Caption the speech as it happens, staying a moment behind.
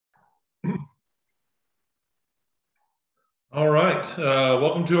All right,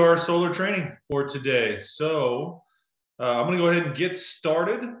 welcome to our solar training for today. So I'm going to go ahead and get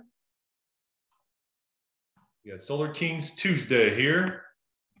started. We got Solar Kings Tuesday here.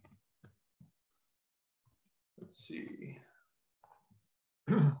 Let's see.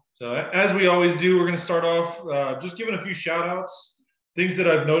 So as we always do, we're going to start off just giving a few shout outs, things that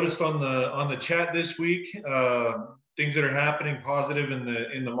I've noticed on the chat this week, things that are happening positive in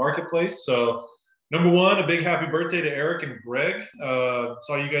the marketplace. So number one, a big happy birthday to Eric and Greg.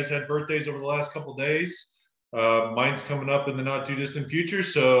 Saw you guys had birthdays over the last couple of days. Mine's coming up in the not too distant future,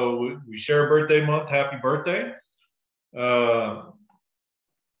 so we share a birthday month. Happy birthday.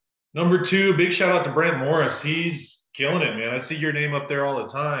 Number two, big shout out to Brent Morris. He's killing it, man. I see your name up there all the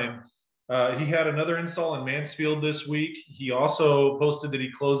time. He had another install in Mansfield this week. He also posted that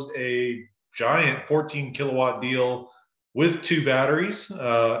he closed a giant 14 kilowatt deal with 2 batteries.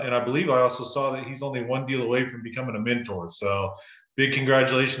 And I believe I also saw that he's only 1 deal away from becoming a mentor. So big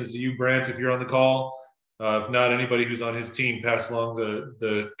congratulations to you, Brent, if you're on the call. If not, anybody who's on his team, pass along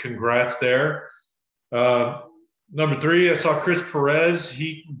the congrats there. Number three, I saw Chris Perez.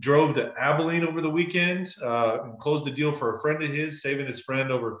 He drove to Abilene over the weekend and closed the deal for a friend of his, saving his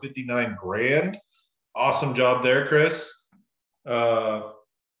friend over 59 grand. Awesome job there, Chris. Rigo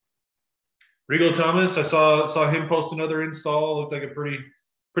Thomas, I saw him post another install. Looked like a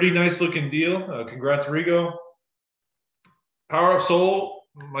pretty nice looking deal. Congrats, Rigo. Power Up Soul,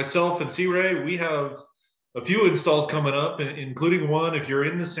 myself and C-Ray, we have a few installs coming up, including one if you're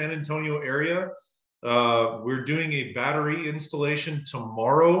in the San Antonio area. We're doing a battery installation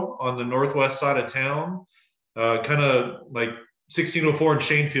tomorrow on the northwest side of town, kind of like 1604 and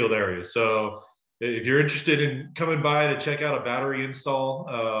Shanefield area. So if you're interested in coming by to check out a battery install,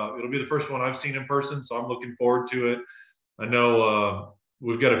 it'll be the first one I've seen in person, so I'm looking forward to it. I know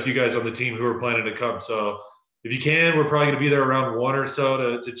we've got a few guys on the team who are planning to come. So if you can, we're probably going to be there around 1 or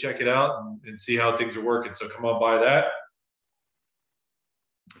so to check it out and see how things are working. So come on by that.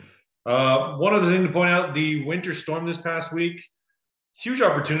 One other thing to point out, the winter storm this past week, huge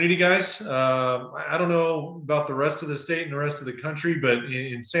opportunity, guys. I don't know about the rest of the state and the rest of the country, but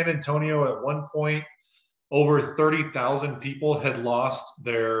in San Antonio at one point, over 30,000 people had lost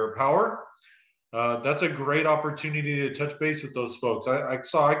their power. That's a great opportunity to touch base with those folks.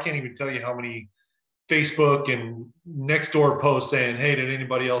 I can't even tell you how many Facebook and Nextdoor posts saying, hey, did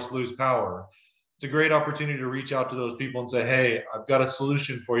anybody else lose power? It's a great opportunity to reach out to those people and say, hey, I've got a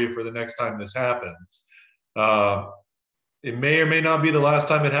solution for you for the next time this happens. It may or may not be the last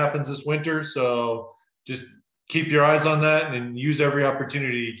time it happens this winter. So just keep your eyes on that and use every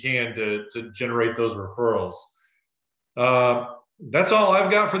opportunity you can to generate those referrals. That's all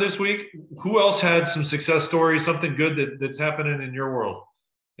I've got for this week. Who else had some success stories, something good that's happening in your world?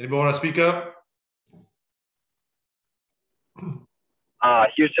 Anybody want to speak up?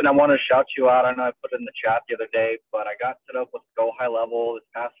 Houston, I want to shout you out. I know I put it in the chat the other day, but I got set up with Go High Level this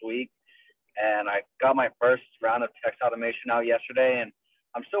past week, and I got my first round of text automation out yesterday, and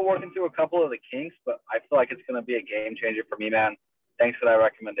I'm still working through a couple of the kinks, but I feel like it's going to be a game changer for me, man. Thanks for that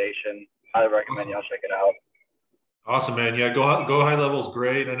recommendation. Highly recommend y'all check it out. Awesome, man. Yeah, Go High Level is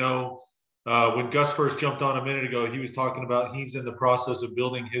great. I know when Gus first jumped on a minute ago, he was talking about he's in the process of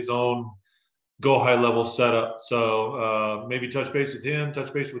building his own Go High Level setup. So maybe touch base with him,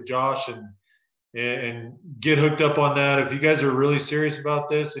 touch base with Josh, and get hooked up on that. If you guys are really serious about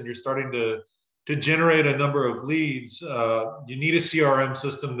this and you're starting to generate a number of leads, you need a CRM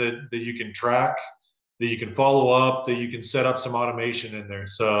system that you can track, that you can follow up, that you can set up some automation in there.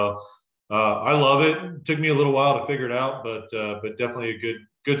 So I love it. It took me a little while to figure it out, but definitely a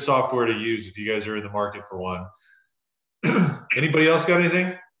good software to use if you guys are in the market for one. Anybody else got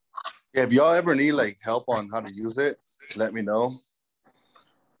anything? Yeah, if y'all ever need like help on how to use it, let me know.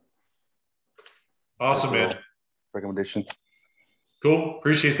 Awesome, man. Recommendation. Cool.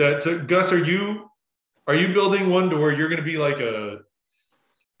 Appreciate that. So Gus, are you building one to where you're going to be like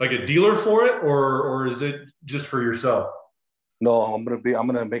a dealer for it, or is it just for yourself? No, I'm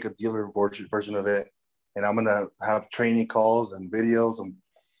gonna make a dealer version of it, and I'm gonna have training calls and videos and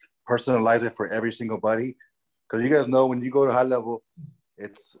personalize it for every single buddy. Because you guys know when you go to high level,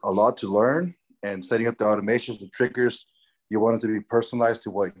 it's a lot to learn, and setting up the automations, the triggers, you want it to be personalized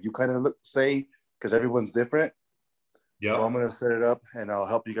to what you kind of say, because everyone's different. Yeah. So I'm going to set it up, and I'll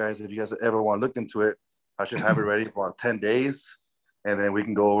help you guys. If you guys ever want to look into it, I should have it ready for about 10 days, and then we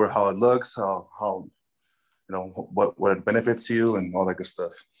can go over how it looks, how what it benefits to you, and all that good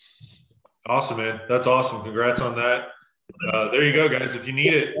stuff. Awesome, man. That's awesome. Congrats on that. There you go, guys. If you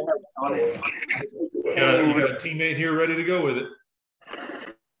need it, you got a teammate here ready to go with it.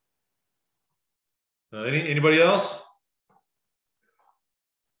 Anybody else?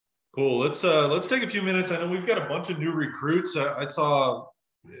 Cool. Let's take a few minutes. I know we've got a bunch of new recruits. I saw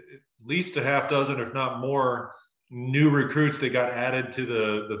at least a half dozen, if not more, new recruits that got added to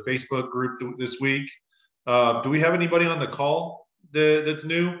the Facebook group this week. Do we have anybody on the call that's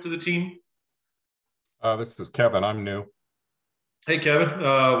new to the team? This is Kevin. I'm new. Hey, Kevin.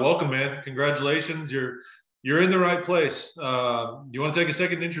 Welcome, man. Congratulations. You're in the right place. You want to take a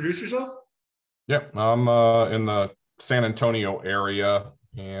second to introduce yourself? Yep, I'm in the San Antonio area,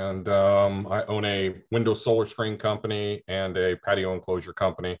 and I own a window solar screen company and a patio enclosure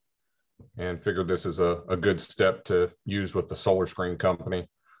company, and figured this is a good step to use with the solar screen company.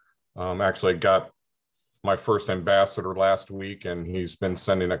 Actually got my first ambassador last week, and he's been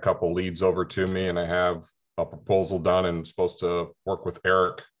sending a couple leads over to me, and I have a proposal done and supposed to work with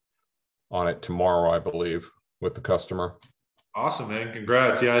Eric on it tomorrow, I believe, with the customer. Awesome, man.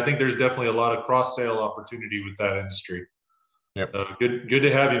 Congrats. Yeah, I think there's definitely a lot of cross-sale opportunity with that industry. Yep. Good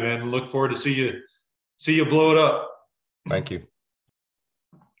to have you, man. Look forward to see you blow it up. Thank you.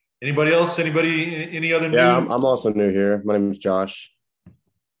 Anybody else? Any other? Yeah, I'm also new here. My name is Josh.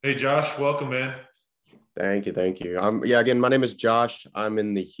 Hey, Josh. Welcome, man. Thank you. Again, my name is Josh. I'm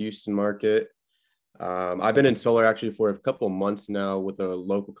in the Houston market. I've been in solar actually for a couple of months now with a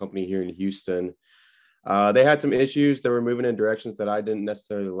local company here in Houston. They had some issues. They were moving in directions that I didn't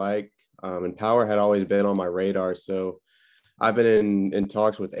necessarily like. And Powur had always been on my radar. So I've been in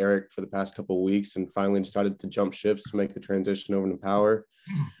talks with Eric for the past couple of weeks and finally decided to jump ships to make the transition over to Powur.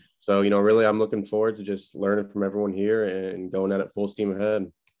 So, really, I'm looking forward to just learning from everyone here and going at it full steam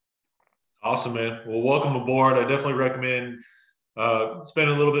ahead. Awesome, man. Well, welcome aboard. I definitely recommend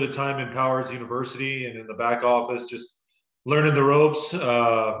spending a little bit of time in Powur's University and in the back office, just learning the ropes,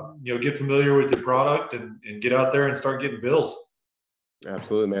 get familiar with the product and get out there and start getting bills.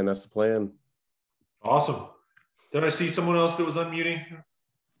 Absolutely, man. That's the plan. Awesome. Did I see someone else that was unmuting?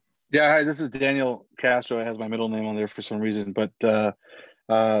 Yeah, hi, this is Daniel Castro. It has my middle name on there for some reason, but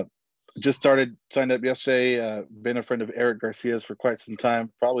just signed up yesterday. Been a friend of Eric Garcia's for quite some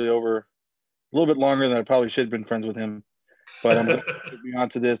time, probably over a little bit longer than I probably should have been friends with him. But I'm glad to be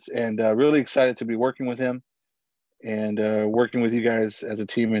onto this and really excited to be working with him and working with you guys as a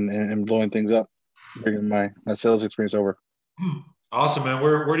team and blowing things up, bringing my sales experience over. Awesome, man.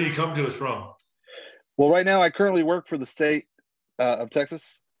 Where do you come to us from? Well, right now I currently work for the state of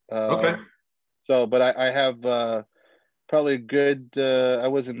Texas. Okay. So, but I have probably a good. I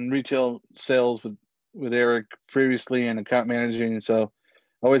was in retail sales with Eric previously and account managing, so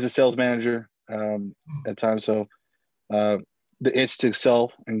always a sales manager at times. So the itch to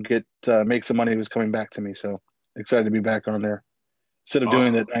sell and make some money was coming back to me. So excited to be back on there instead of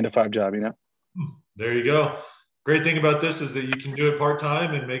doing that 9-to-5 job. There you go. Great thing about this is that you can do it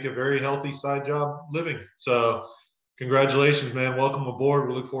part-time and make a very healthy side job living. So congratulations, man. Welcome aboard.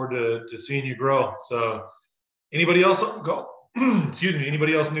 We look forward to seeing you grow. So anybody else go? Excuse me.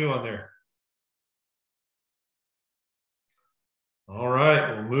 Anybody else new on there? All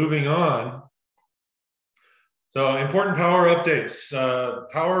right. Well, moving on. So important Powur updates.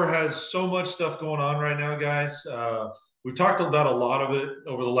 Powur has so much stuff going on right now, guys. We've talked about a lot of it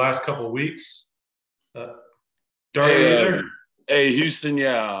over the last couple of weeks. Dario, you there? Hey, Houston.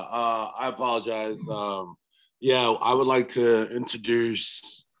 Yeah, I apologize. I would like to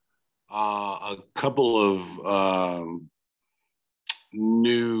introduce a couple of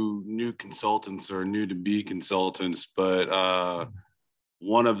new consultants or new to be consultants, but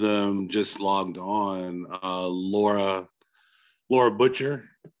one of them just logged on, Laura Butcher,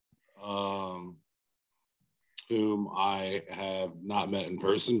 whom I have not met in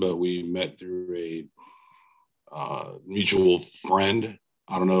person, but we met through a mutual friend.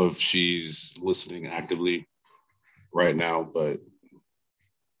 I don't know if she's listening actively right now, but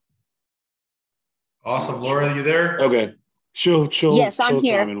awesome. Laura, are you there? Okay. She'll I'm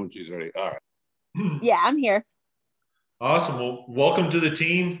here. chime in when she's ready. All right. Yeah, I'm here. Awesome. Well, welcome to the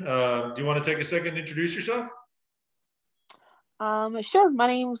team. Do you want to take a second to introduce yourself? Sure. My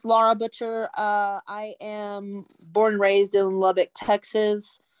name's Laura Butcher. I am born and raised in Lubbock,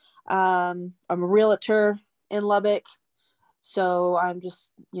 Texas. I'm a realtor in Lubbock. So I'm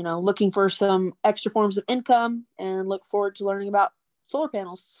just, looking for some extra forms of income and look forward to learning about solar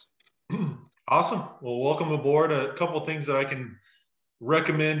panels. Awesome. Well, welcome aboard. A couple of things that I can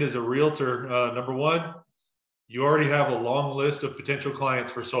recommend as a realtor. Number one, you already have a long list of potential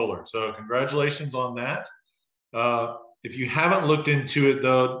clients for solar. So congratulations on that. If you haven't looked into it,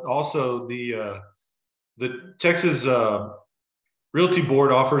 though, also the Texas Realty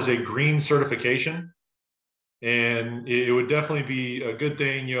Board offers a green certification. And it would definitely be a good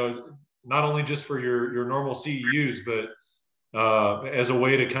thing, not only just for your normal CEUs, but as a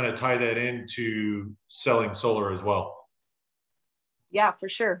way to kind of tie that into selling solar as well. Yeah, for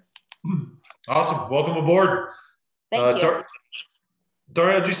sure. Awesome. Welcome aboard. Thank you.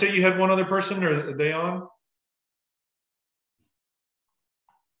 Daria, did you say you had one other person, or are they on?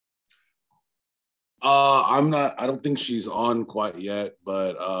 I don't think she's on quite yet,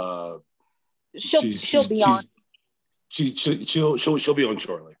 but she'll be on. She'll be on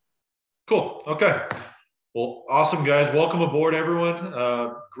shortly. Cool. Okay. Well, awesome, guys. Welcome aboard, everyone.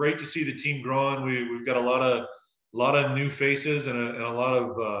 Great to see the team growing. We've got a lot of new faces and a lot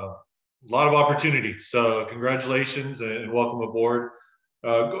of opportunity. So congratulations and welcome aboard.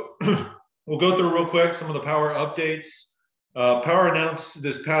 We'll go through real quick some of the Powur updates. Powur announced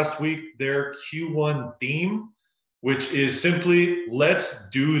this past week their Q1 theme, which is simply "Let's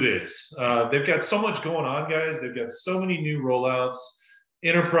do this." They've got so much going on, guys. They've got so many new rollouts.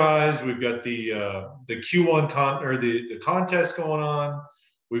 Enterprise, we've got the Q1 the contest going on.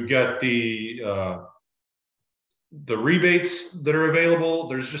 We've got the rebates that are available.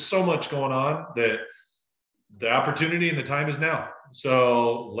 There's just so much going on that the opportunity and the time is now.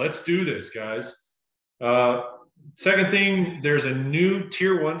 So let's do this, guys. Second thing, there's a new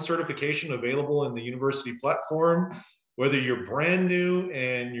Tier 1 certification available in the university platform. Whether you're brand new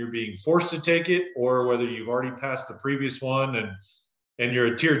and you're being forced to take it, or whether you've already passed the previous one and you're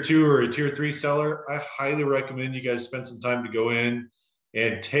a Tier 2 or a Tier 3 seller, I highly recommend you guys spend some time to go in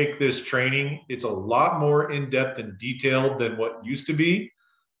and take this training. It's a lot more in-depth and detailed than what used to be.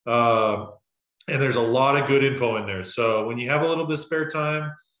 And there's a lot of good info in there. So when you have a little bit of spare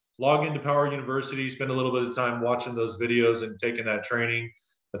time, log into Powur University, spend a little bit of time watching those videos and taking that training.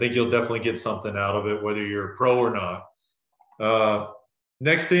 I think you'll definitely get something out of it, whether you're a pro or not.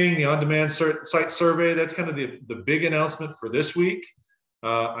 Next thing, the on-demand site survey. That's kind of the big announcement for this week.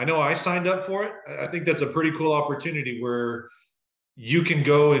 I know I signed up for it. I think that's a pretty cool opportunity where you can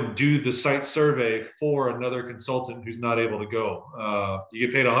go and do the site survey for another consultant who's not able to go. You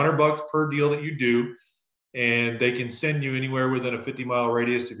get paid $100 per deal that you do, and they can send you anywhere within a 50-mile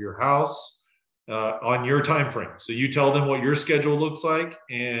radius of your house on your time frame. So you tell them what your schedule looks like,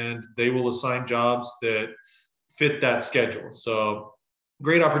 and they will assign jobs that fit that schedule. So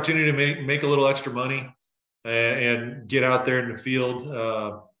great opportunity to make a little extra money and get out there in the field.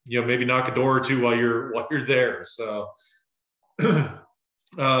 Maybe knock a door or two while you're there. So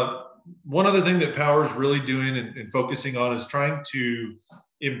one other thing that Powur is really doing and focusing on is trying to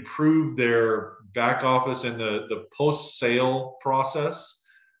improve their back office and the post-sale process.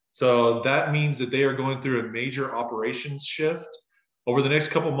 So that means that they are going through a major operations shift. Over the next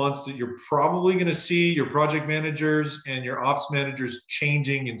couple of months, that you're probably going to see your project managers and your ops managers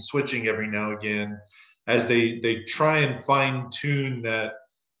changing and switching every now and again as they try and fine tune that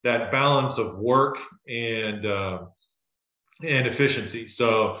balance of work and efficiency.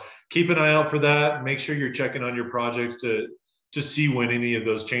 So keep an eye out for that. Make sure you're checking on your projects to see when any of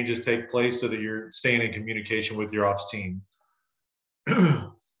those changes take place so that you're staying in communication with your ops team.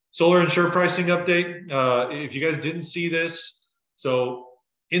 Solar Insure pricing update. If you guys didn't see this, so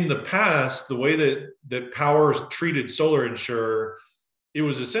in the past, the way that Powur treated Solar Insure, it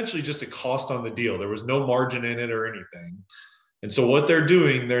was essentially just a cost on the deal. There was no margin in it or anything. And so what they're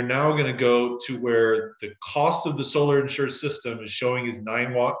doing, they're now going to go to where the cost of the Solar Insure system is showing is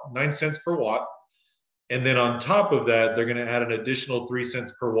 9 cents per watt. And then on top of that, they're going to add an additional 3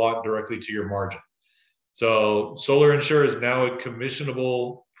 cents per watt directly to your margin. So Solar Insure is now a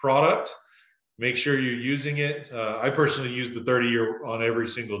commissionable product. Make sure you're using it. I personally use the 30-year on every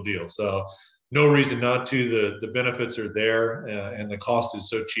single deal. So no reason not to. The benefits are there, and the cost is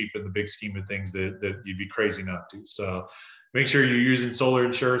so cheap in the big scheme of things that you'd be crazy not to. So make sure you're using Solar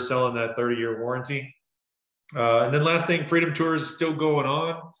Insure, selling that 30-year warranty. And then last thing, Freedom Tour is still going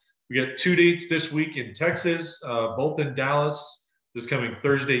on. We got 2 dates this week in Texas, both in Dallas, this coming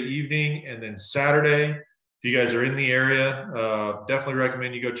Thursday evening, and then Saturday. If you guys are in the area, definitely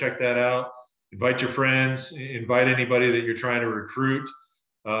recommend you go check that out. Invite your friends, invite anybody that you're trying to recruit.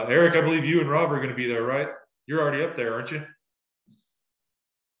 Eric, I believe you and Rob are going to be there, right? You're already up there, aren't you?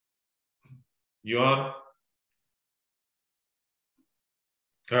 You on?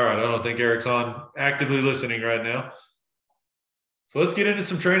 All right, I don't think Eric's on actively listening right now. So let's get into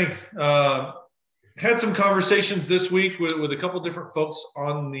some training. Had some conversations this week with a couple different folks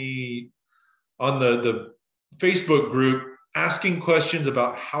on the Facebook group, asking questions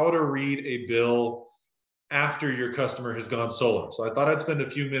about how to read a bill after your customer has gone solar. So I thought I'd spend a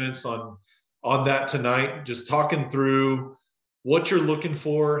few minutes on that tonight, just talking through what you're looking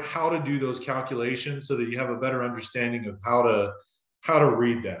for, how to do those calculations so that you have a better understanding of how how to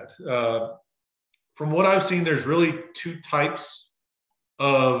read that. From what I've seen, there's really two types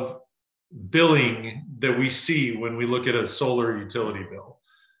of billing that we see when we look at a solar utility bill.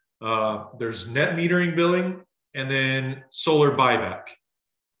 There's net metering billing and then solar buyback.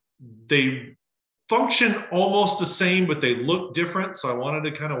 They function almost the same, but they look different. So I wanted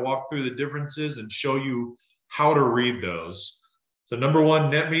to kind of walk through the differences and show you how to read those. So number one,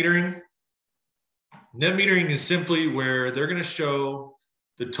 net metering. Net metering is simply where they're going to show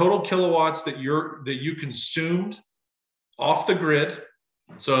the total kilowatts that you consumed off the grid.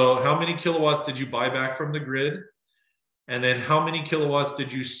 So how many kilowatts did you buy back from the grid? And then how many kilowatts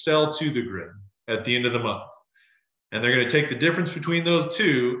did you sell to the grid at the end of the month? And they're going to take the difference between those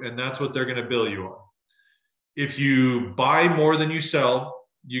two, and that's what they're going to bill you on. If you buy more than you sell,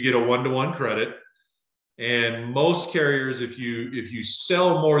 you get a 1-to-1 credit. And most carriers, if you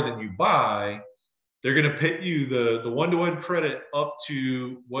sell more than you buy, they're going to pay you the 1-to-1 credit up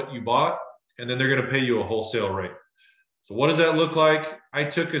to what you bought, and then they're going to pay you a wholesale rate. So what does that look like? I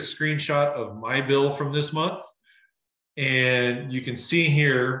took a screenshot of my bill from this month, and you can see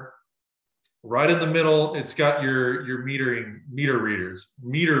here, right in the middle, it's got your meter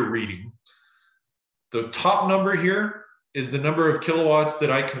reading. The top number here is the number of kilowatts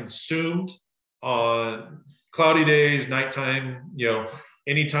that I consumed on cloudy days, nighttime,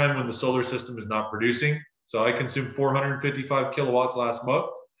 anytime when the solar system is not producing. So I consumed 455 kilowatts last month.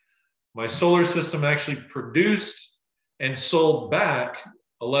 My solar system actually produced and sold back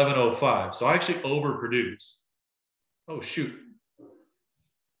 1105. So I actually overproduced. Oh, shoot.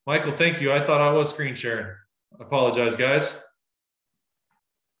 Michael, thank you. I thought I was screen sharing. I apologize, guys.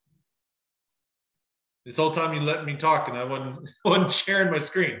 This whole time you let me talk and I wasn't sharing my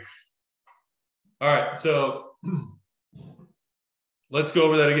screen. All right, so let's go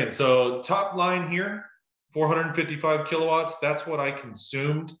over that again. So top line here, 455 kilowatts. That's what I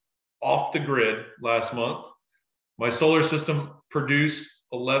consumed off the grid last month. My solar system produced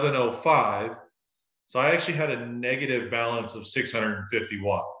 1105. So I actually had a negative balance of 650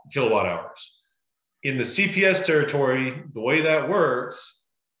 kilowatt hours. In the CPS territory, the way that works,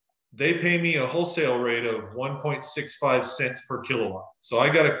 they pay me a wholesale rate of 1.65 cents per kilowatt. So I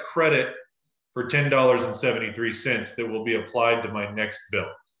got a credit for $10.73 that will be applied to my next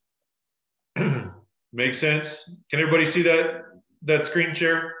bill. Make sense? Can everybody see that screen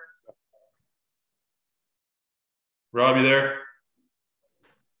share? Rob, you there?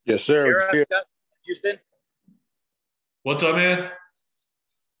 Yes, sir. Houston? What's up, man?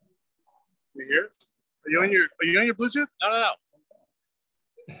 You hear us? Are you on your Bluetooth? No.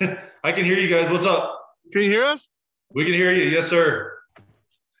 I can hear you guys. What's up? Can you hear us? We can hear you. Yes, sir.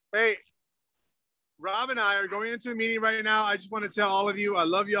 Hey, Rob and I are going into a meeting right now. I just want to tell all of you, I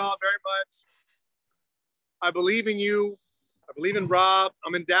love y'all very much. I believe in you. I believe in Rob.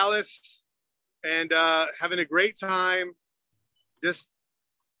 I'm in Dallas and having a great time. Just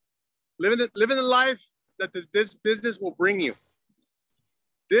living the life that this business will bring you.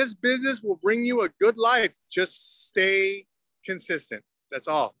 This business will bring you a good life. Just stay consistent. That's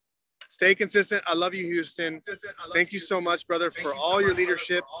all. Stay consistent. I love you, Houston. Thank you so much, brother, for all your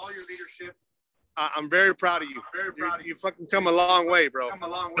leadership. I'm very proud of you. You fucking come a long way, bro.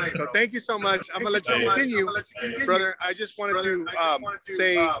 So thank you so much. I'm gonna let you continue, brother. I just wanted to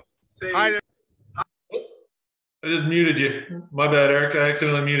say hi. I just muted you. My bad, Eric. I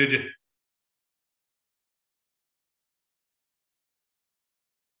accidentally muted you.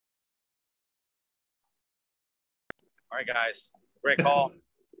 All right, guys. Great call.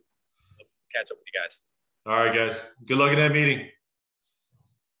 Catch up with you guys. All right, guys. Good luck in that meeting.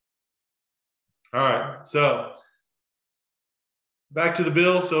 All right. So back to the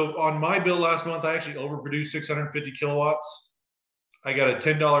bill. So on my bill last month, I actually overproduced 650 kilowatts. I got a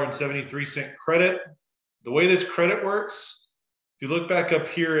 $10.73 credit. The way this credit works, if you look back up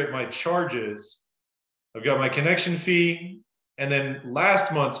here at my charges, I've got my connection fee, and then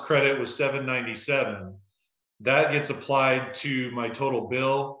last month's credit was $7.97. That gets applied to my total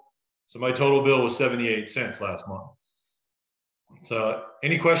bill. So my total bill was 78 cents last month. So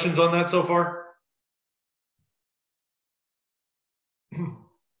any questions on that so far?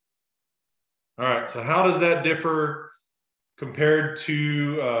 All right, so how does that differ compared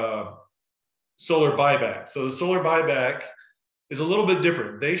to solar buyback? So the solar buyback is a little bit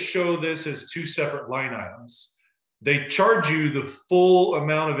different. They show this as two separate line items. They charge you the full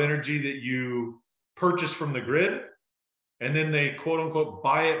amount of energy that you purchase from the grid, and then they quote unquote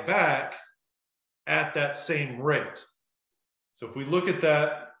buy it back at that same rate. So if we look at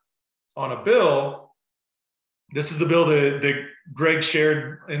that on a bill, this is the bill that Greg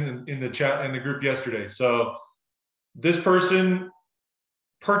shared in the chat in the group yesterday. So this person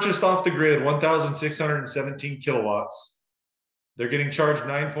purchased off the grid 1,617 kilowatts. They're getting charged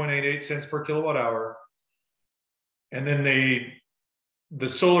 9.88 cents per kilowatt hour. And then the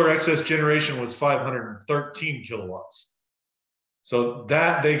solar excess generation was 513 kilowatts. So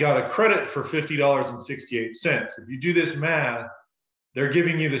that they got a credit for $50.68. If you do this math, they're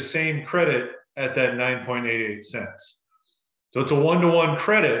giving you the same credit at that 9.88 cents. So it's a one-to-one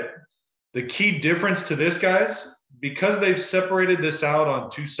credit. The key difference to this, guys, because they've separated this out on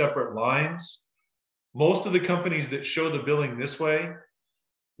two separate lines, most of the companies that show the billing this way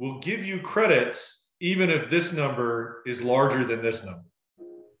will give you credits even if this number is larger than this number.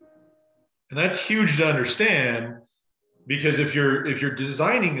 And that's huge to understand, because if you're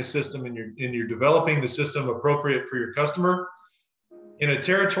designing a system and you're developing the system appropriate for your customer, in a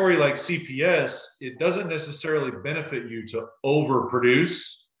territory like CPS, it doesn't necessarily benefit you to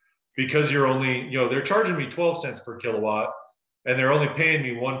overproduce, because you're only, they're charging me 12 cents per kilowatt and they're only paying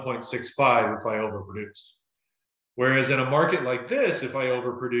me 1.65 if I overproduce. Whereas in a market like this, if I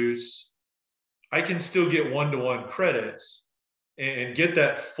overproduce, I can still get one-to-one credits and get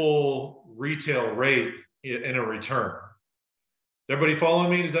that full retail rate in a return. Is everybody following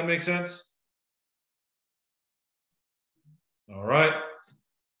me? Does that make sense? All right.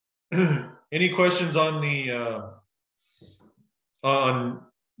 Any questions on the on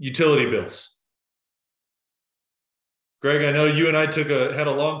utility bills? Greg, I know you and I had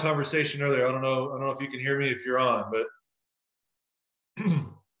a long conversation earlier. I don't know if you can hear me if you're on, but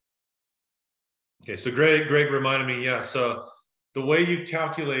okay. So Greg reminded me, yeah. So the way you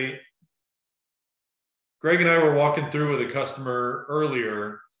calculate, Greg and I were walking through with a customer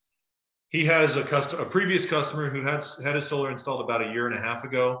earlier. He has a previous customer who had his solar installed about a year and a half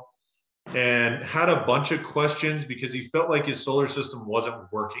ago, and had a bunch of questions because he felt like his solar system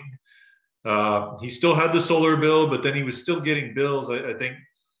wasn't working. He still had the solar bill, but then he was still getting bills. I think,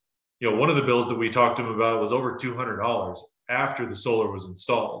 one of the bills that we talked to him about was over $200 after the solar was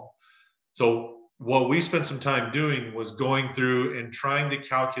installed. So what we spent some time doing was going through and trying to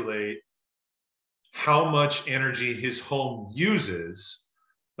calculate how much energy his home uses,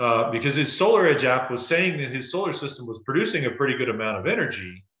 because his Solar Edge app was saying that his solar system was producing a pretty good amount of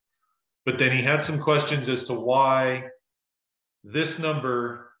energy, but then he had some questions as to why this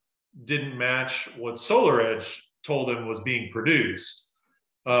number didn't match what Solar Edge told him was being produced.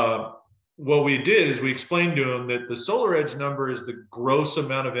 What we did is we explained to him that the Solar Edge number is the gross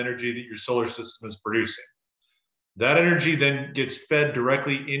amount of energy that your solar system is producing. That energy then gets fed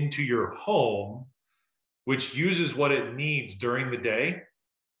directly into your home, which uses what it needs during the day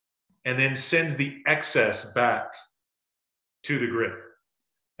and then sends the excess back to the grid.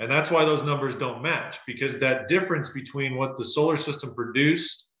 And that's why those numbers don't match, because that difference between what the solar system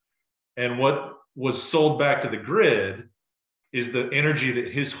produced and what was sold back to the grid is the energy that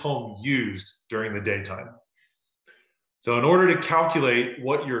his home used during the daytime. So in order to calculate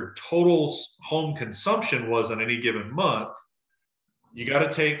what your total home consumption was on any given month, you got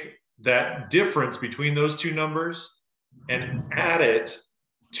to take that difference between those two numbers and add it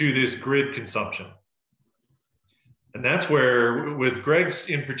to this grid consumption. And that's where, with Greg's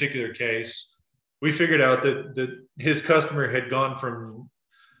in particular case, we figured out that his customer had gone from,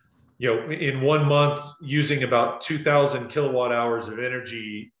 in 1 month using about 2,000 kilowatt hours of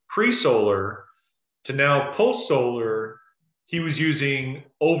energy pre-solar to now post-solar, he was using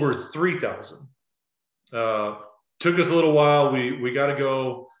over 3,000. Took us a little while. We got to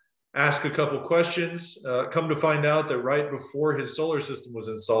go ask a couple questions. Come to find out that right before his solar system was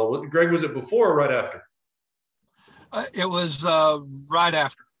installed, Greg, was it before or right after? It was right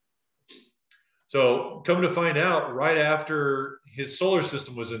after. So come to find out, right after his solar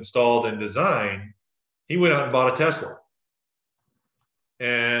system was installed and designed, he went out and bought a Tesla.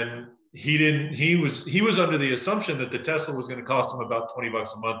 And he was under the assumption that the Tesla was going to cost him about $20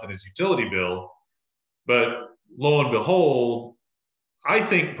 a month in his utility bill. But lo and behold, I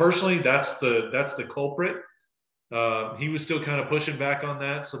think personally that's the culprit. He was still kind of pushing back on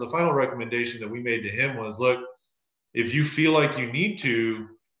that. So the final recommendation that we made to him was, look, if you feel like you need to,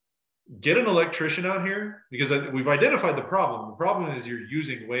 get an electrician out here, because we've identified the problem. The problem is you're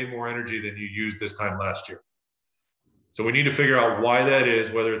using way more energy than you used this time last year. So we need to figure out why that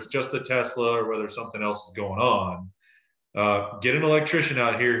is, whether it's just the Tesla or whether something else is going on. Get an electrician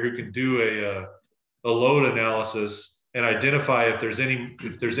out here who can do a load analysis and identify if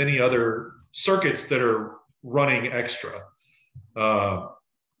there's any other circuits that are running extra.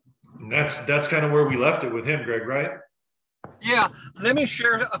 And that's kind of where we left it with him, Greg, right? Yeah, let me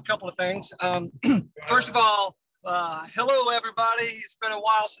share a couple of things. First of all, hello everybody. It's been a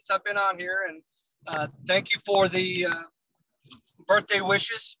while since I've been on here, and thank you for the birthday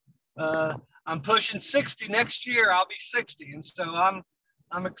wishes. I'm pushing 60 next year. I'll be 60, and so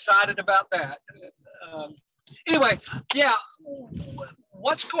I'm excited about that. Anyway, yeah,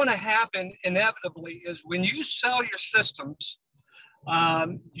 what's going to happen inevitably is when you sell your systems,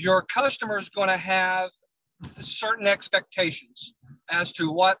 your customer is going to have certain expectations as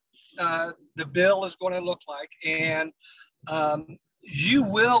to what the bill is going to look like, and you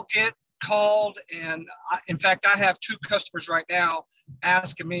will get called. And in fact, I have 2 customers right now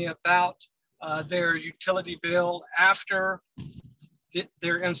asking me about their utility bill after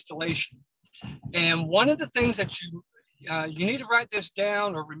their installation. And one of the things that you need to write this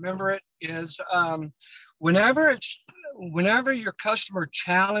down or remember it is whenever your customer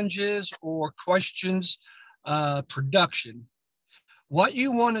challenges or questions production, what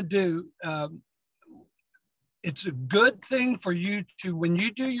you want to do, it's a good thing for you to, when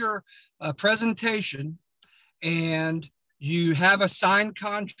you do your presentation and you have a signed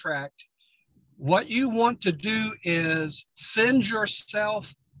contract, what you want to do is send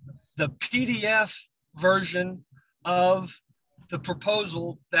yourself the PDF version of the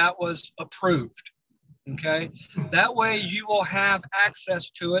proposal that was approved. Okay, that way you will have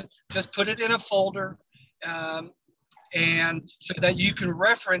access to it. Just put it in a folder, and so that you can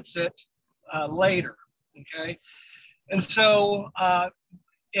reference it later. Okay, and so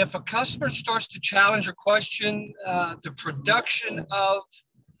if a customer starts to challenge or question the production of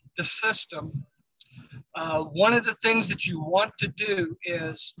the system, one of the things that you want to do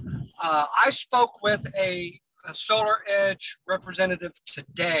is, I spoke with a Solar Edge representative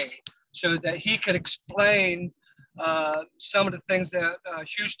today so that he could explain some of the things that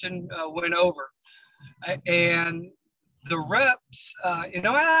Huston went over. And the reps,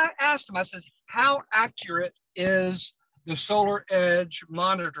 I asked him, I said, how accurate is the Solar Edge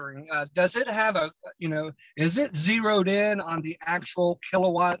monitoring? Does it have is it zeroed in on the actual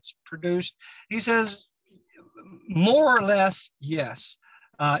kilowatts produced? He says, more or less, yes.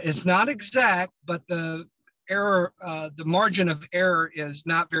 It's not exact, but the error, the margin of error is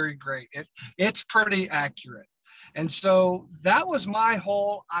not very great. It's pretty accurate. And so that was my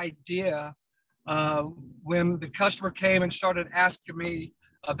whole idea when the customer came and started asking me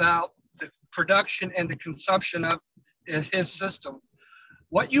about the production and the consumption of his system.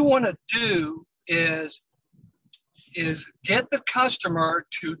 What you want to do is get the customer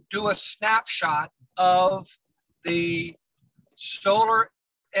to do a snapshot of the Solar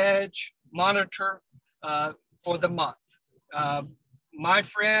Edge monitor for the month. My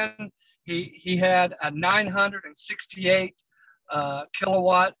friend, he had a 968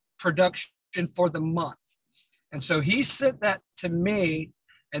 kilowatt production for the month. And so he sent that to me.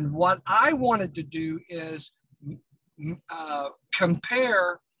 And what I wanted to do is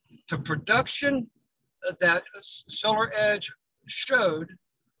compare the production that Solar Edge showed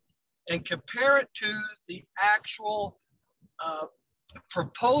and compare it to the actual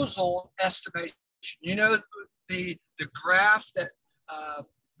proposal estimation. You know, the graph that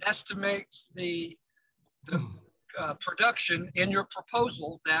estimates the production in your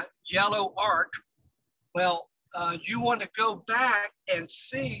proposal, that yellow arc. Well, you want to go back and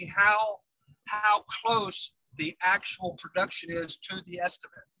see how close the actual production is to the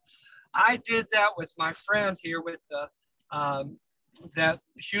estimate. I did that with my friend here with the that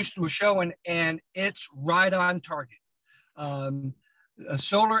Huston was showing, and it's right on target.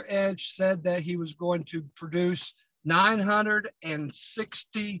 Solar Edge said that he was going to produce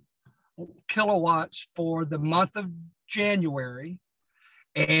 960 kilowatts for the month of January.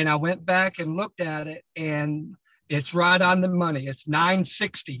 And I went back and looked at it, and it's right on the money. It's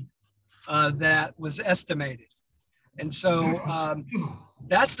 960 that was estimated. And so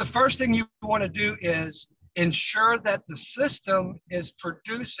that's the first thing you want to do, is ensure that the system is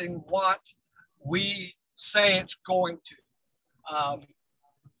producing what we say it's going to.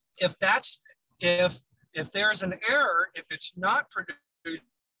 If there's an error, if it's not produced,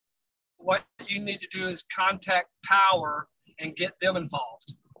 what you need to do is contact Powur and get them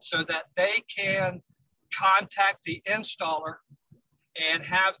involved so that they can contact the installer and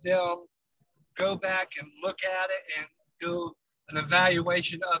have them go back and look at it and do an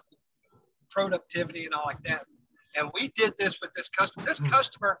evaluation of the productivity and all like that. And we did this with this customer. This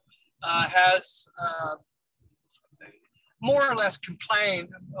customer has more or less complained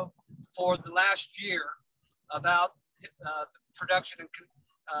for the last year about production and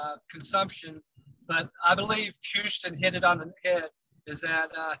consumption, but I believe Huston hit it on the head, is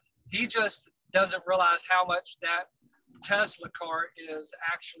that he just doesn't realize how much that Tesla car is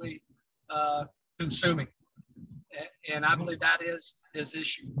actually consuming. And I believe that is his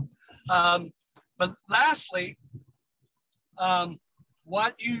issue. But lastly,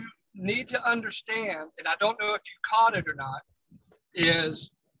 what you need to understand, and I don't know if you caught it or not,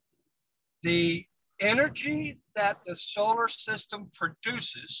 is the energy that the solar system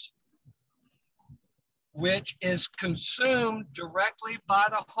produces, which is consumed directly by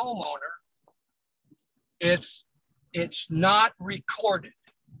the homeowner, it's not recorded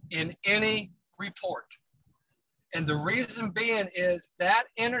in any report. And the reason being is that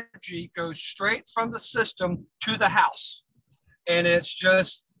energy goes straight from the system to the house. And it's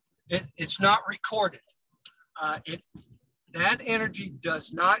just, it's not recorded. That energy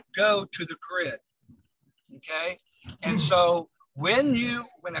does not go to the grid, okay? And so when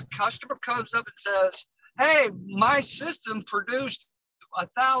a customer comes up and says, hey, my system produced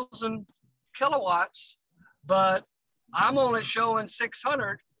 1,000 kilowatts, but I'm only showing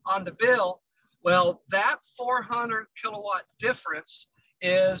 600 on the bill. Well, that 400 kilowatt difference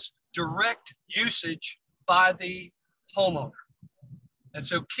is direct usage by the homeowner. And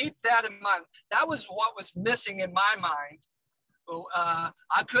so keep that in mind. That was what was missing in my mind.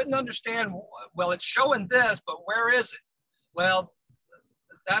 I couldn't understand, well, it's showing this, but where is it? Well,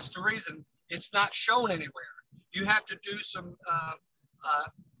 that's the reason it's not shown anywhere. You have to do some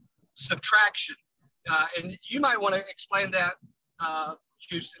subtraction. And you might want to explain that,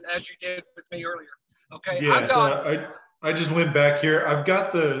 Houston, as you did with me earlier. Okay. Yeah, I just went back here. I've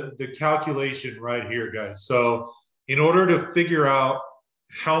got the calculation right here, guys. So in order to figure out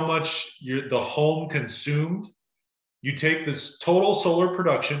how much the home consumed, you take this total solar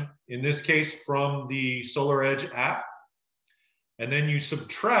production, in this case from the SolarEdge app, and then you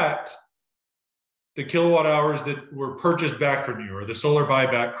subtract the kilowatt hours that were purchased back from you, or the solar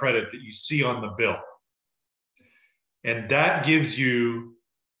buyback credit that you see on the bill. And that gives you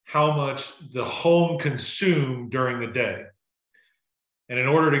how much the home consumed during the day. And in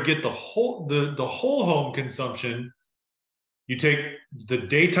order to get the whole home consumption, you take the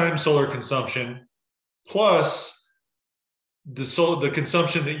daytime solar consumption plus the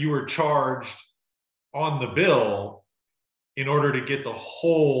consumption that you were charged on the bill in order to get the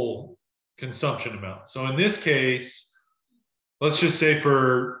whole consumption amount. So in this case, let's just say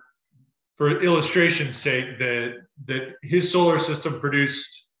for illustration's sake that his solar system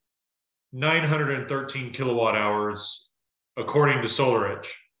produced 913 kilowatt hours according to SolarEdge.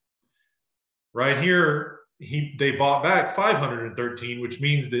 Right here, they bought back 513, which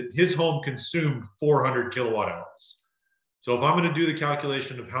means that his home consumed 400 kilowatt hours. So if I'm going to do the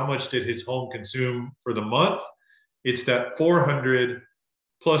calculation of how much did his home consume for the month, it's that 400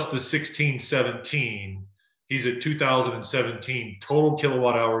 plus the 1617. He's at 2017 total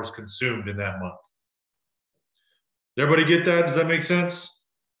kilowatt hours consumed in that month. Does everybody get that? Does that make sense?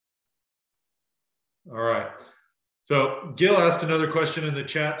 All right. So Gil asked another question in the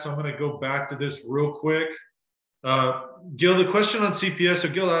chat, so I'm going to go back to this real quick. Gil, the question on CPS, so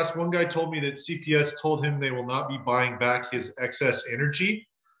Gil asked, one guy told me that CPS told him they will not be buying back his excess energy.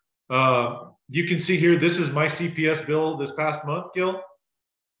 You can see here, this is my CPS bill this past month, Gil.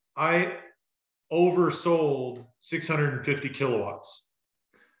 I oversold 650 kilowatts.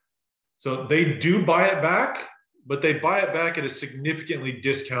 So they do buy it back, but they buy it back at a significantly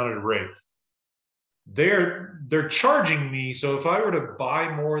discounted rate. They're charging me, so if I were to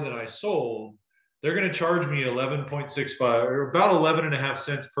buy more than I sold, they're going to charge me 11.65 or about 11.5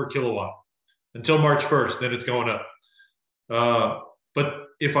 cents per kilowatt until March 1st. Then it's going up. But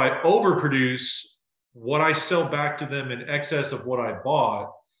if I overproduce, what I sell back to them in excess of what I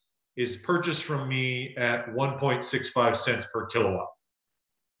bought is purchased from me at 1.65 cents per kilowatt.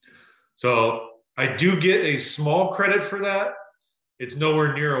 So I do get a small credit for that. It's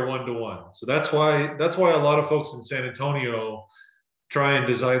nowhere near a 1-to-1. So that's why a lot of folks in San Antonio try and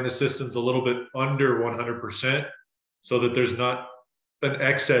design the systems a little bit under 100% so that there's not an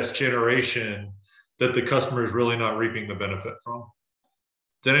excess generation that the customer is really not reaping the benefit from.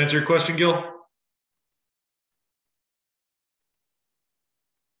 Does that answer your question, Gil?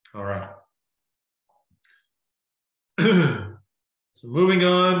 All right. So moving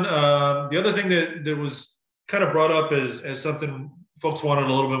on, the other thing that was kind of brought up as something folks wanted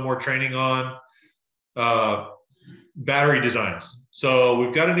a little bit more training on, battery designs. So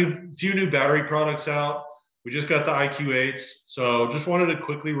we've got a few new battery products out. We just got the IQ8s. So just wanted to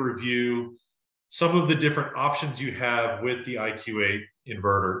quickly review some of the different options you have with the IQ8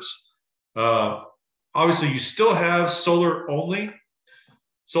 inverters. Obviously, you still have solar only.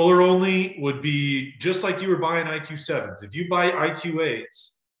 Solar only would be just like you were buying IQ7s. If you buy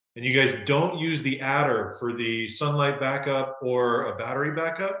IQ8s and you guys don't use the adder for the sunlight backup or a battery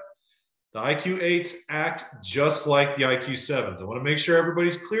backup, the IQ8s act just like the IQ7s. I want to make sure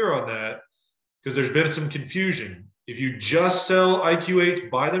everybody's clear on that because there's been some confusion. If you just sell IQ8s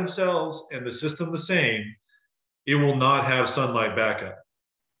by themselves and the system the same, it will not have sunlight backup.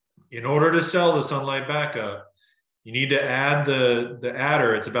 In order to sell the sunlight backup, you need to add the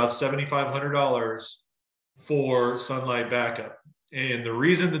adder. It's about $7,500 for sunlight backup. And the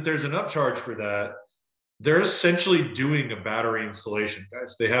reason that there's an upcharge for that, they're essentially doing a battery installation,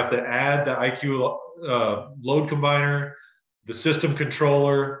 guys. They have to add the IQ load combiner, the system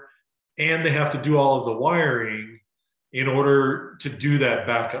controller, and they have to do all of the wiring in order to do that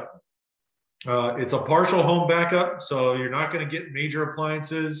backup. It's a partial home backup, so you're not going to get major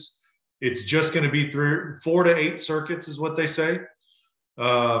appliances. It's just going to be 4 to 8 circuits is what they say.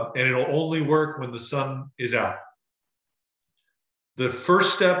 And it'll only work when the sun is out. The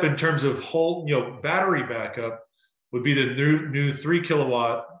first step in terms of whole, battery backup would be the new 3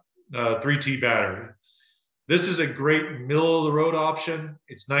 kilowatt 3T battery. This is a great middle of the road option.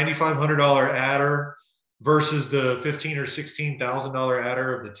 It's $9,500 adder versus the $15,000 or $16,000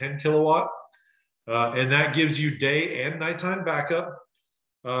 adder of the 10 kilowatt. And that gives you day and nighttime backup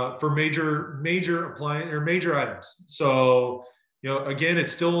for major appliance or major items. So, again,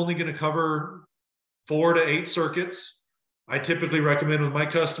 it's still only going to cover 4 to 8 circuits. I typically recommend with my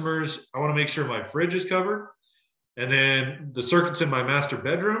customers, I want to make sure my fridge is covered, and then the circuits in my master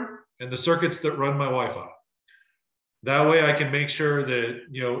bedroom and the circuits that run my Wi-Fi. That way I can make sure that,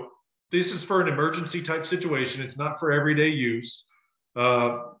 this is for an emergency type situation. It's not for everyday use,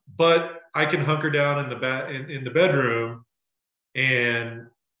 but I can hunker down in the bedroom and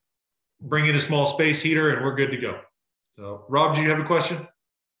bring in a small space heater and we're good to go. So Rob, do you have a question?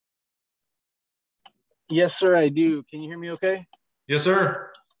 Yes, sir, I do. Can you hear me okay? Yes,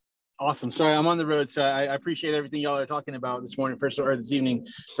 sir. Awesome. Sorry, I'm on the road, so I appreciate everything y'all are talking about this morning, or this evening,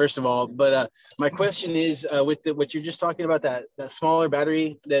 first of all. But my question is, with what you're just talking about, that smaller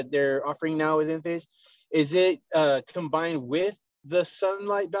battery that they're offering now with Enphase, is it combined with the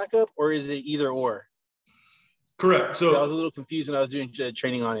sunlight backup, or is it either or? Correct. So I was a little confused when I was doing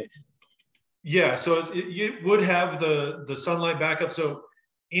training on it. Yeah, so it would have the sunlight backup. So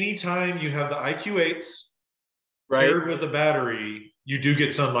anytime you have the IQ8s paired with the battery, you do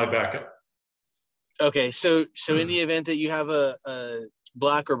get sunlight backup. Okay, so in the event that you have a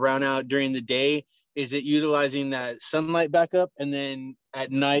black or brownout during the day, is it utilizing that sunlight backup, and then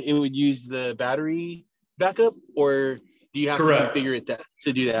at night it would use the battery backup, or do you have to configure it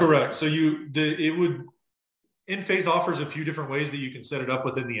to do that? Correct. So Enphase offers a few different ways that you can set it up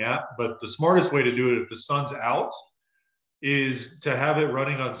within the app, but the smartest way to do it if the sun's out is to have it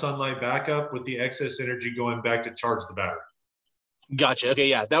running on sunlight backup with the excess energy going back to charge the battery. Gotcha. Okay,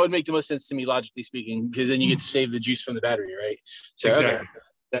 yeah, that would make the most sense to me, logically speaking, because then you get to save the juice from the battery, right? So exactly.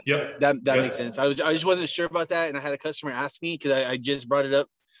 Okay. That makes sense. I just wasn't sure about that, and I had a customer ask me because I just brought it up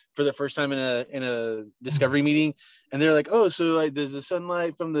for the first time in a discovery meeting, and they're like, "Oh, so like does the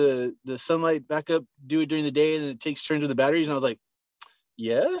sunlight from the sunlight backup do it during the day, and it takes turns with the batteries?" And I was like,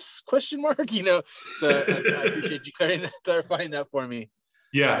 "Yes?" ? So I appreciate you clarifying that for me.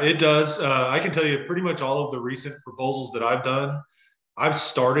 Yeah, it does. I can tell you pretty much all of the recent proposals that I've done, I've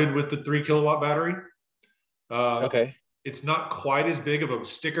started with the 3 kilowatt battery. Okay. It's not quite as big of a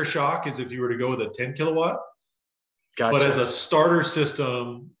sticker shock as if you were to go with a 10 kilowatt. Gotcha. But as a starter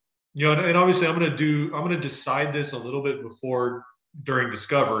system, and obviously I'm going to decide this a little bit during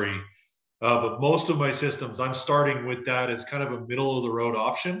discovery. But most of my systems, I'm starting with that as kind of a middle of the road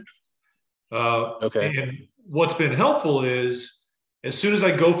option. Okay. And what's been helpful is as soon as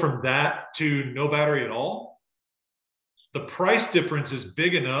I go from that to no battery at all, the price difference is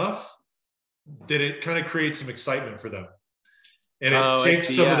big enough that it kind of creates some excitement for them. And it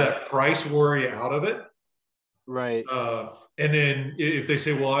takes some of that price worry out of it. Right. And then if they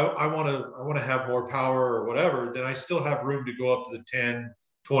say, well, I want to have more power or whatever, then I still have room to go up to the 10,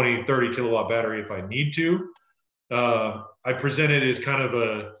 20, 30 kilowatt battery if I need to. I present it as kind of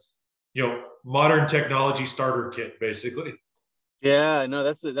a, modern technology starter kit, basically. Yeah, no,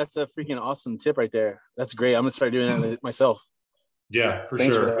 that's a freaking awesome tip right there. That's great. I'm gonna start doing that myself. Yeah,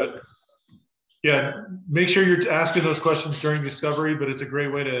 Thanks sure. for that. Yeah, make sure you're asking those questions during discovery, but it's a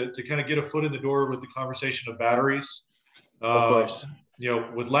great way to kind of get a foot in the door with the conversation of batteries. Of course.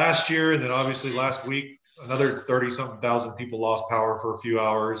 With last year and then obviously last week, another 30-something thousand people lost power for a few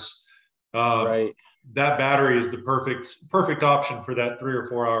hours. Right. That battery is the perfect option for that 3 or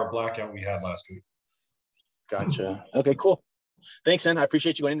 4 hour blackout we had last week. Gotcha. Okay, cool. Thanks, man. I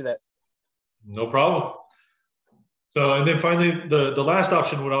appreciate you going into that. No problem. So, and then finally, the last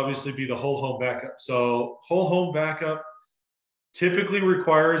option would obviously be the whole home backup. So whole home backup typically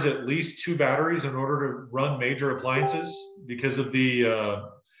requires at least 2 batteries in order to run major appliances because of the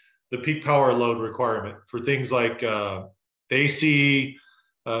the peak power load requirement for things like AC,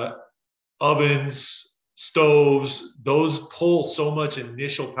 ovens, stoves. Those pull so much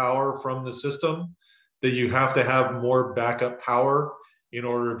initial power from the system that you have to have more backup power in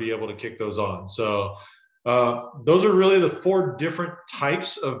order to be able to kick those on. So those are really the 4 different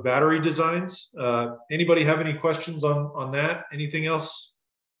types of battery designs. Anybody have any questions on that? Anything else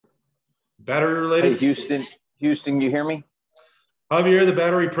battery related? Hey, Houston, you hear me? Javier, the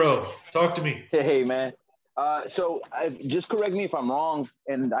battery pro, talk to me. Hey, man. So just correct me if I'm wrong,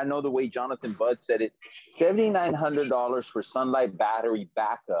 and I know the way Jonathan Budd said it, $7,900 for Sunlight battery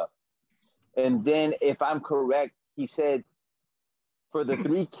backup. And then if I'm correct, he said for the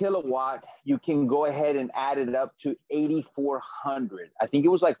 3 kilowatt, you can go ahead and add it up to $8,400. I think it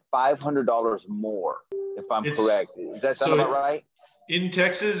was like $500 more, if I'm correct. Does that sound about right? In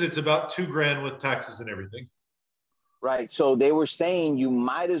Texas, it's about $2,000 with taxes and everything. Right. So they were saying you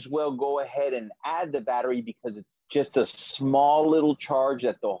might as well go ahead and add the battery because it's just a small little charge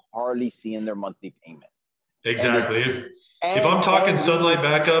that they'll hardly see in their monthly payment. Exactly. If I'm talking Sunlight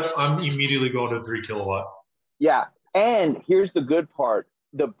backup, I'm immediately going to 3 kilowatt. Yeah. And here's the good part.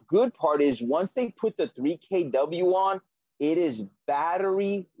 The good part is once they put the 3 kW on, it is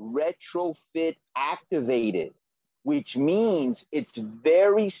battery retrofit activated, which means it's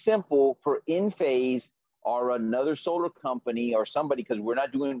very simple for Enphase or another solar company or somebody, because we're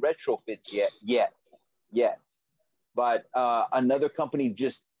not doing retrofits yet. But another company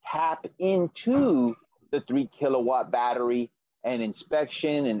just tap into the 3 kilowatt battery, and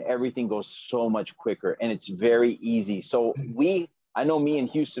inspection and everything goes so much quicker, and it's very easy. So I know me and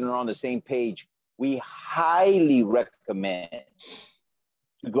Houston are on the same page. We highly recommend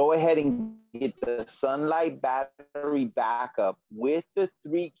to go ahead and get the Sunlight battery backup with the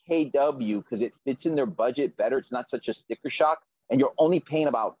 3 kW because it fits in their budget better. It's not such a sticker shock, and you're only paying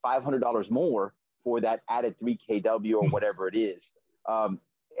about $500 more for that added 3 kW or whatever it is.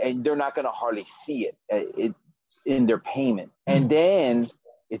 And they're not going to hardly see it in their payment. And then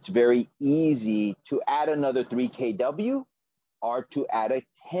it's very easy to add another 3 kW or to add a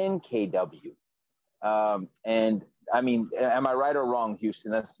 10 kW. And I mean, am I right or wrong,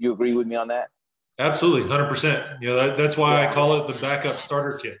 Houston? You agree with me on that? Absolutely, 100%. You know, that's why I call it the backup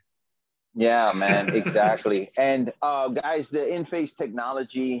starter kit. Yeah, man, exactly. And guys, the Enphase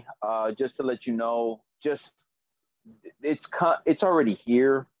technology, just to let you know, it's already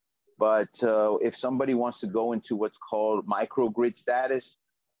here. But if somebody wants to go into what's called microgrid status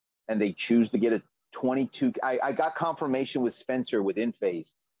and they choose to get a 22, I got confirmation with Spencer with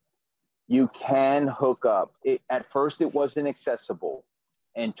Enphase. You can hook up. At first, it wasn't accessible.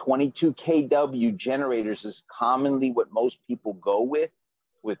 And 22 kW generators is commonly what most people go with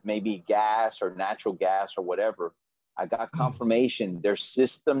maybe gas or natural gas or whatever. I got confirmation. Their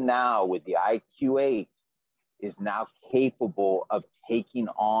system now with the IQ8 is now capable of taking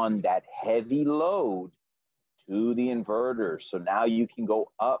on that heavy load to the inverters. So now you can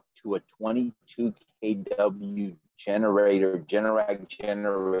go up to a 22 kW Generac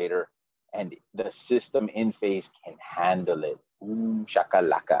generator, and the system Enphase can handle it.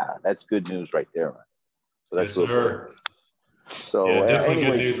 Shakalaka. That's good news right there, man. So that's yes, sir. Good. So yeah, definitely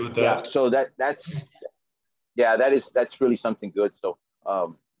anyways, good news with that. Yeah, so that's really something good. So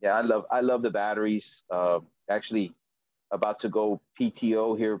I love the batteries. Actually about to go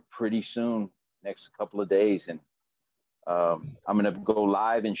PTO here pretty soon, next couple of days, and I'm gonna go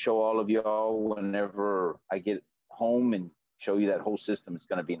live and show all of y'all whenever I get home and show you that whole system. It's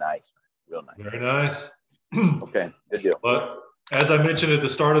gonna be nice, real nice. Very nice. Okay, good deal. But as I mentioned at the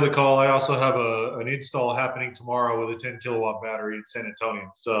start of the call, I also have an install happening tomorrow with a 10 kilowatt battery in San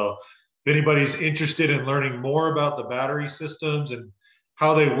Antonio. So if anybody's interested in learning more about the battery systems and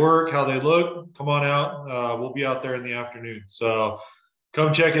how they work, how they look, come on out. We'll be out there in the afternoon. So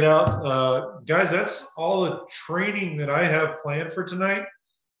come check it out. Guys, that's all the training that I have planned for tonight.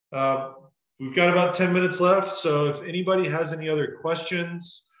 We've got about 10 minutes left. So if anybody has any other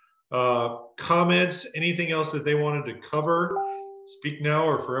questions, comments, anything else that they wanted to cover, speak now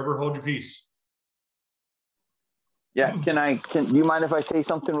or forever hold your peace. Yeah, do you mind if I say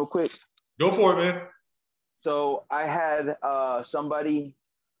something real quick? Go for it, man. So I had somebody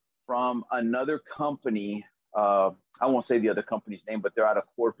from another company, I won't say the other company's name, but they're out of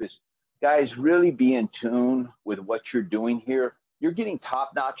Corpus. Guys, really be in tune with what you're doing here. You're getting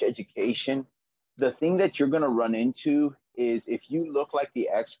top-notch education. The thing that you're going to run into is if you look like the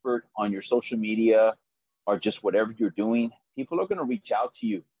expert on your social media or just whatever you're doing, people are going to reach out to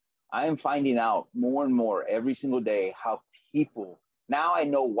you. I am finding out more and more every single day how people, now I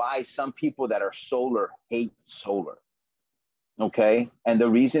know why some people that are solar hate solar. Okay. And the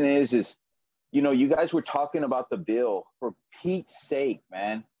reason is, you know, you guys were talking about the bill. For Pete's sake,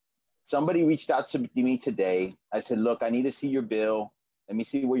 man. Somebody reached out to me today. I said, look, I need to see your bill. Let me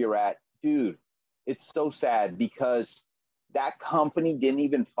see where you're at. Dude, it's so sad because that company didn't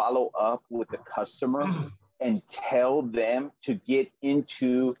even follow up with the customer and tell them to get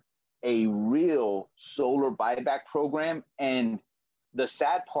into a real solar buyback program. And the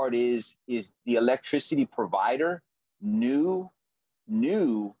sad part is the electricity provider knew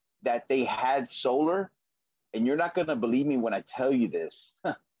that they had solar. And you're not going to believe me when I tell you this.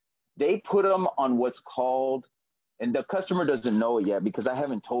 They put them on what's called, and the customer doesn't know it yet because I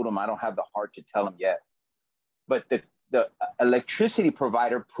haven't told them. I don't have the heart to tell them yet. But the electricity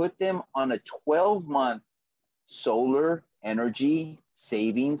provider put them on a 12-month solar energy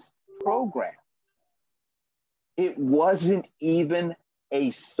savings program. It wasn't even a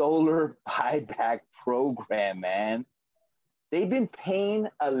solar buyback program, man. They've been paying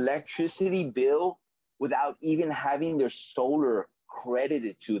electricity bill without even having their solar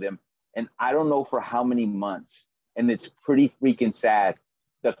credited to them. And I don't know for how many months. And it's pretty freaking sad.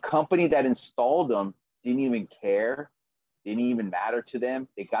 The company that installed them didn't even care, didn't even matter to them.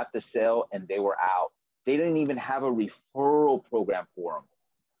 They got the sale and they were out. They didn't even have a referral program for them.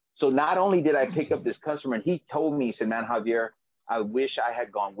 So not only did I pick up this customer, and he told me, he said, man, Javier, I wish I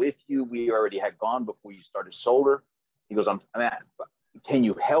had gone with you. We already had gone before you started solar. He goes, man, can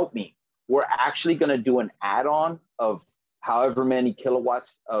you help me? We're actually going to do an add-on of however many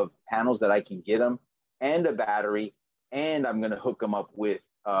kilowatts of panels that I can get them and a battery. And I'm going to hook them up with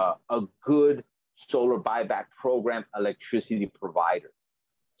a good solar buyback program electricity provider.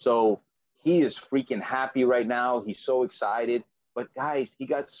 So he is freaking happy right now. He's so excited. But guys, he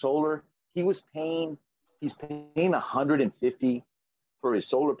got solar. He's paying $150 for his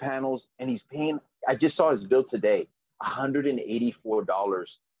solar panels. And he's paying, I just saw his bill today,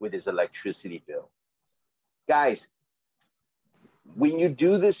 $184 with his electricity bill. Guys, when you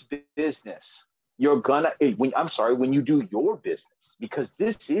do this business, when you do your business, because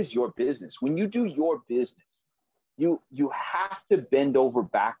this is your business. When you do your business, you have to bend over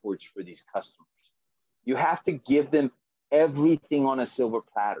backwards for these customers. You have to give them everything on a silver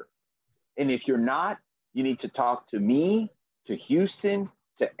platter. And if you're not, you need to talk to me, to Houston,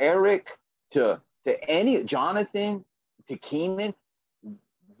 to Eric, to Jonathan, to Keenan.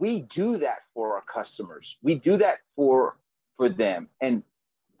 We do that for our customers. We do that for them. And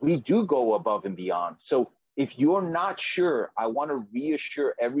we do go above and beyond. So if you're not sure, I want to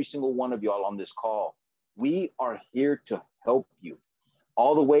reassure every single one of y'all on this call, we are here to help you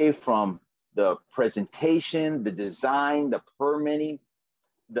all the way from the presentation, the design, the permitting,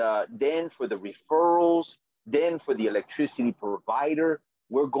 then for the referrals, then for the electricity provider.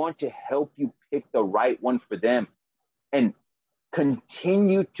 We're going to help you pick the right one for them and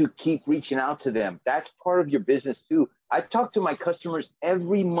continue to keep reaching out to them. That's part of your business too. I talk to my customers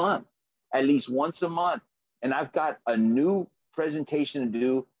every month, at least once a month, and I've got a new presentation to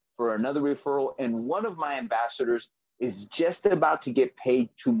do for another referral. And one of my ambassadors is just about to get paid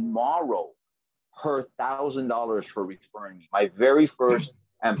tomorrow her $1,000 for referring me. My very first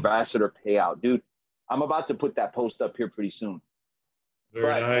ambassador payout. Dude, I'm about to put that post up here pretty soon.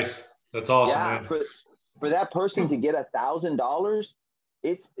 Very nice. That's awesome, yeah, man. For that person to get $1,000,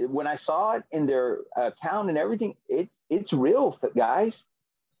 when I saw it in their account and everything, it's real, guys.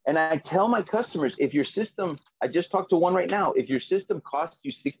 And I tell my customers, if your system, I just talked to one right now, if your system costs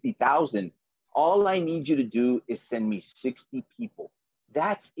you $60,000, all I need you to do is send me 60 people.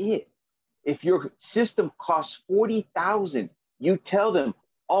 That's it. If your system costs $40,000, you tell them,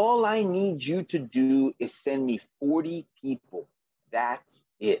 all I need you to do is send me 40 people. That's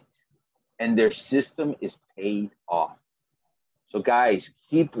it. And their system is paid off. So guys,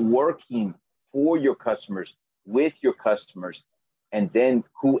 keep working for your customers, with your customers, and then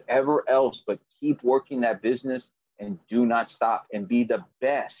whoever else, but keep working that business and do not stop and be the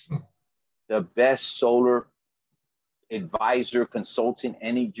best solar advisor, consultant,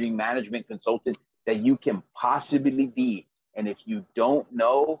 energy management consultant that you can possibly be. And if you don't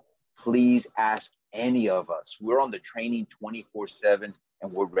know, please ask any of us. We're on the training 24/7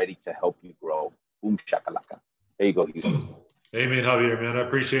 and we're ready to help you grow. Boom shakalaka. There you go, Houston. Amen, Javier, man. I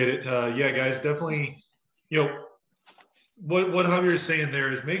appreciate it. Yeah, guys, definitely, what Javier is saying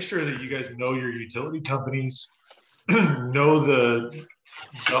there is make sure that you guys know your utility companies, know the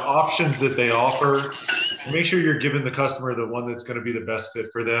options that they offer, and make sure you're giving the customer the one that's going to be the best fit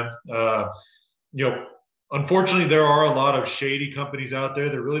for them. Unfortunately, there are a lot of shady companies out there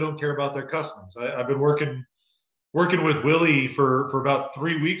that really don't care about their customers. I've been working with Willie for about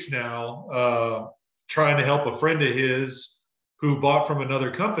 3 weeks now, trying to help a friend of his who bought from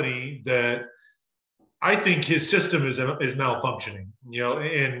another company that I think his system is malfunctioning,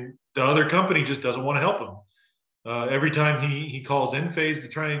 and the other company just doesn't want to help him. Every time he calls Enphase to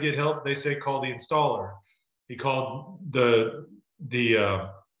try and get help, they say call the installer. He called the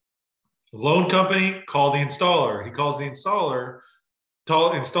loan company, call the installer. He calls the installer.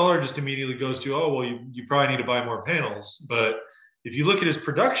 Installer just immediately goes to, oh, well, you probably need to buy more panels. But if you look at his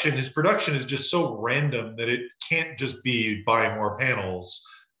production is just so random that it can't just be buying more panels.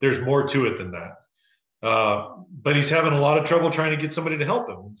 There's more to it than that. But he's having a lot of trouble trying to get somebody to help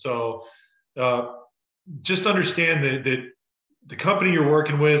him. So just understand that the company you're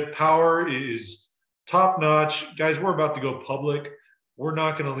working with, Powur, is top notch. Guys, we're about to go public. We're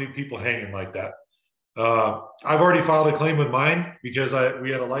not going to leave people hanging like that. I've already filed a claim with mine because we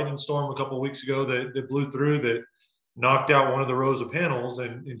had a lightning storm a couple of weeks ago that blew through, that knocked out one of the rows of panels,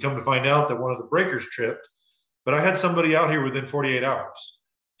 and come to find out that one of the breakers tripped. But I had somebody out here within 48 hours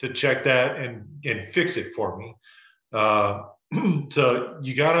to check that and fix it for me. So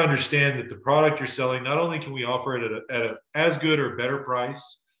you got to understand that the product you're selling, not only can we offer it at a as good or better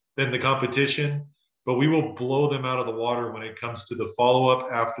price than the competition, but we will blow them out of the water when it comes to the follow-up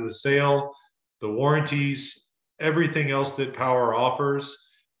after the sale, the warranties, everything else that Powur offers.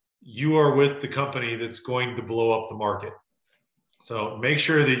 You are with the company that's going to blow up the market. So make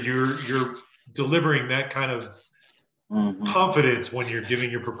sure that you're delivering that kind of confidence when you're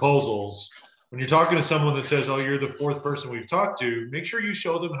giving your proposals. When you're talking to someone that says, oh, you're the fourth person we've talked to, make sure you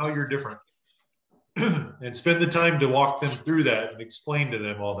show them how you're different and spend the time to walk them through that and explain to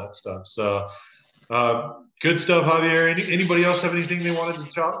them all that stuff. So good stuff, Javier. Anybody else have anything they wanted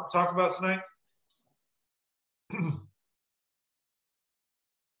to talk about tonight?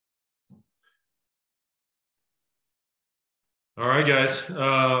 All right, guys.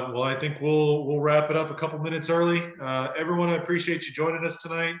 Well, I think we'll wrap it up a couple minutes early. Everyone, I appreciate you joining us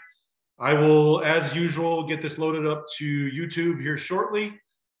tonight. I will, as usual, get this loaded up to YouTube here shortly.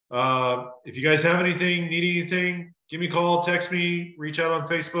 If you guys have anything, need anything, give me a call, text me, reach out on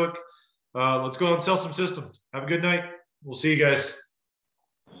Facebook. Let's go out and sell some systems. Have a good night. We'll see you guys.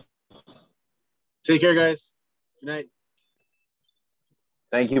 Take care, guys. Good night.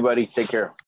 Thank you, buddy. Take care.